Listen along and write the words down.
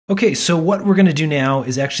Okay, so what we're going to do now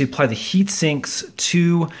is actually apply the heat sinks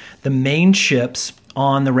to the main chips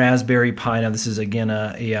on the Raspberry Pi. Now this is again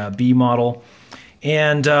a B model,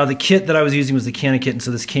 and the kit that I was using was the Cana Kit, and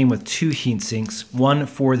so this came with two heat sinks, one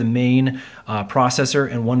for the main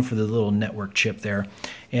processor and one for the little network chip there.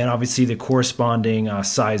 And obviously the corresponding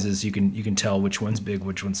sizes, you can tell which one's big,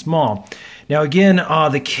 which one's small. Now again,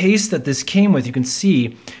 the case that this came with, you can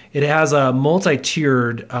see it has a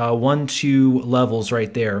multi-tiered 1-2 levels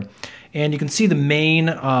right there. And you can see the main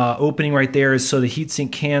opening right there is so the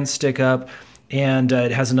heatsink can stick up, and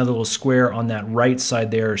it has another little square on that right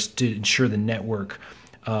side there to ensure the network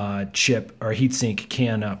chip or heatsink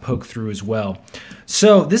can poke through as well.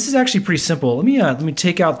 So this is actually pretty simple. Let me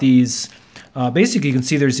take out these. Basically, you can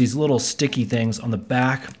see there's these little sticky things on the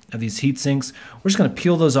back of these heat sinks. We're just going to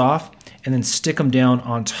peel those off and then stick them down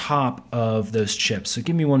on top of those chips. So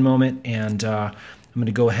give me one moment, and I'm going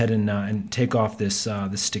to go ahead and take off this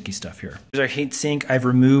sticky stuff here. Here's our heat sink. I've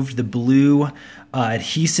removed the blue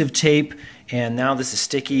adhesive tape, and now this is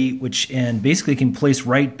sticky, and basically can place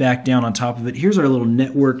right back down on top of it. Here's our little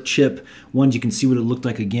network chip ones. You can see what it looked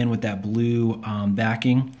like again with that blue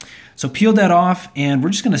backing. So peel that off, and we're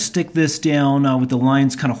just going to stick this down with the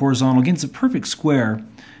lines kind of horizontal. Again, it's a perfect square,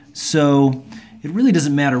 so it really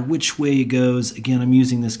doesn't matter which way it goes. Again, I'm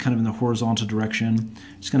using this kind of in the horizontal direction.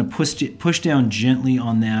 Just going to push down gently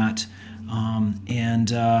on that, and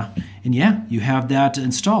yeah, you have that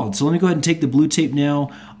installed. So let me go ahead and take the blue tape now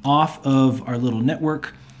off of our little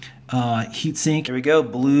network heatsink. There we go,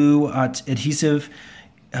 blue adhesive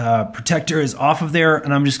protector is off of there,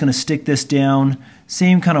 and I'm just going to stick this down,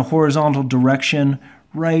 same kind of horizontal direction,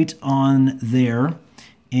 right on there,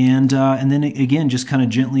 and then again, just kind of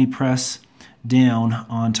gently press down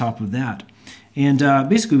on top of that. And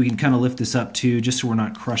basically, we can kind of lift this up too, just so we're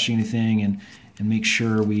not crushing anything, and make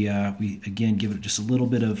sure we again give it just a little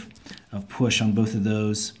bit of push on both of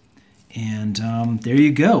those. And there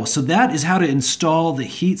you go. So that is how to install the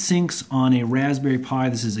heat sinks on a Raspberry Pi.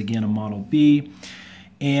 This is again a Model B.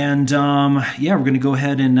 And yeah, we're going to go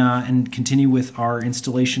ahead and continue with our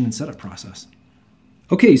installation and setup process.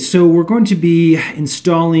 Okay, so we're going to be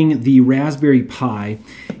installing the Raspberry Pi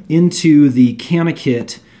into the Cana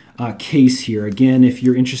Kit case here. Again, if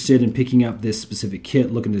you're interested in picking up this specific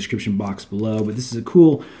kit, look in the description box below. But this is a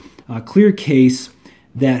cool clear case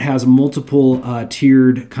that has a multiple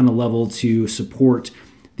tiered kind of level to support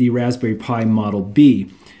the Raspberry Pi Model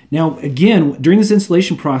B. Now, again, during this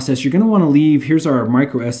installation process, you're going to want to leave, here's our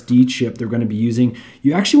micro SD chip they're going to be using.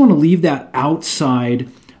 You actually want to leave that outside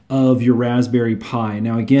of your Raspberry Pi.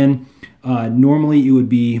 Now, again, normally it would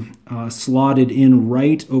be slotted in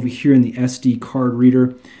right over here in the SD card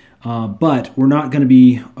reader, but we're not going to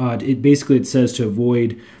be, basically it says to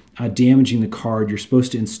avoid damaging the card, you're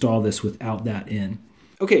supposed to install this without that in.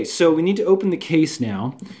 Okay, so we need to open the case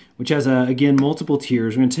now, which has, again, multiple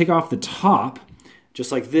tiers. We're going to take off the top,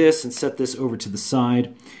 just like this, and set this over to the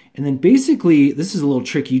side. And then basically, this is a little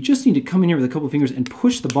tricky. You just need to come in here with a couple of fingers and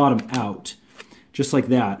push the bottom out, just like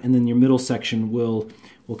that. And then your middle section will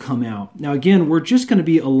come out. Now again, we're just going to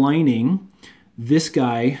be aligning this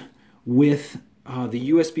guy with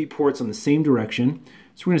the USB ports on the same direction.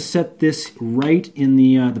 So we're going to set this right in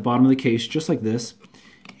the bottom of the case, just like this.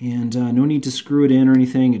 And no need to screw it in or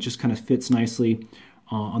anything. It just kind of fits nicely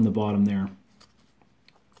on the bottom there.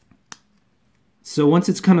 So once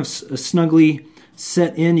it's kind of snugly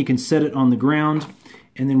set in, you can set it on the ground,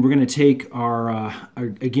 and then we're going to take our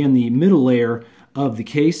again, the middle layer of the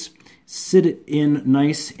case, sit it in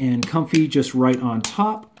nice and comfy, just right on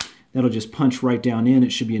top. That'll just punch right down in.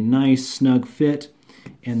 It should be a nice, snug fit,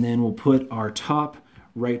 and then we'll put our top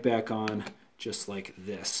right back on, just like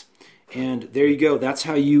this. And there you go. That's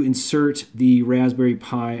how you insert the Raspberry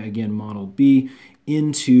Pi, again, Model B,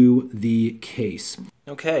 into the case.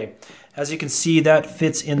 Okay, as you can see, that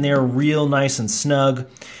fits in there real nice and snug,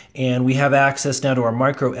 and we have access now to our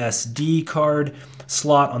micro SD card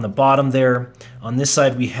slot on the bottom there. On this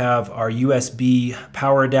side we have our USB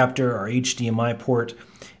power adapter, our HDMI port,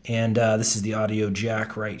 and this is the audio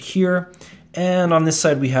jack right here. And on this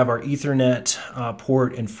side we have our Ethernet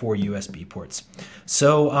port and 4 USB ports.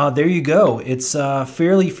 So there you go. It's a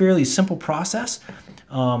fairly simple process.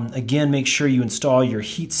 Again, make sure you install your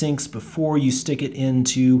heat sinks before you stick it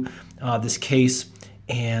into this case.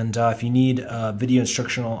 And if you need a video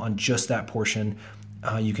instructional on just that portion,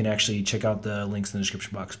 you can actually check out the links in the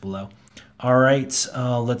description box below. All right,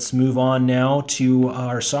 let's move on now to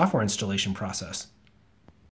our software installation process.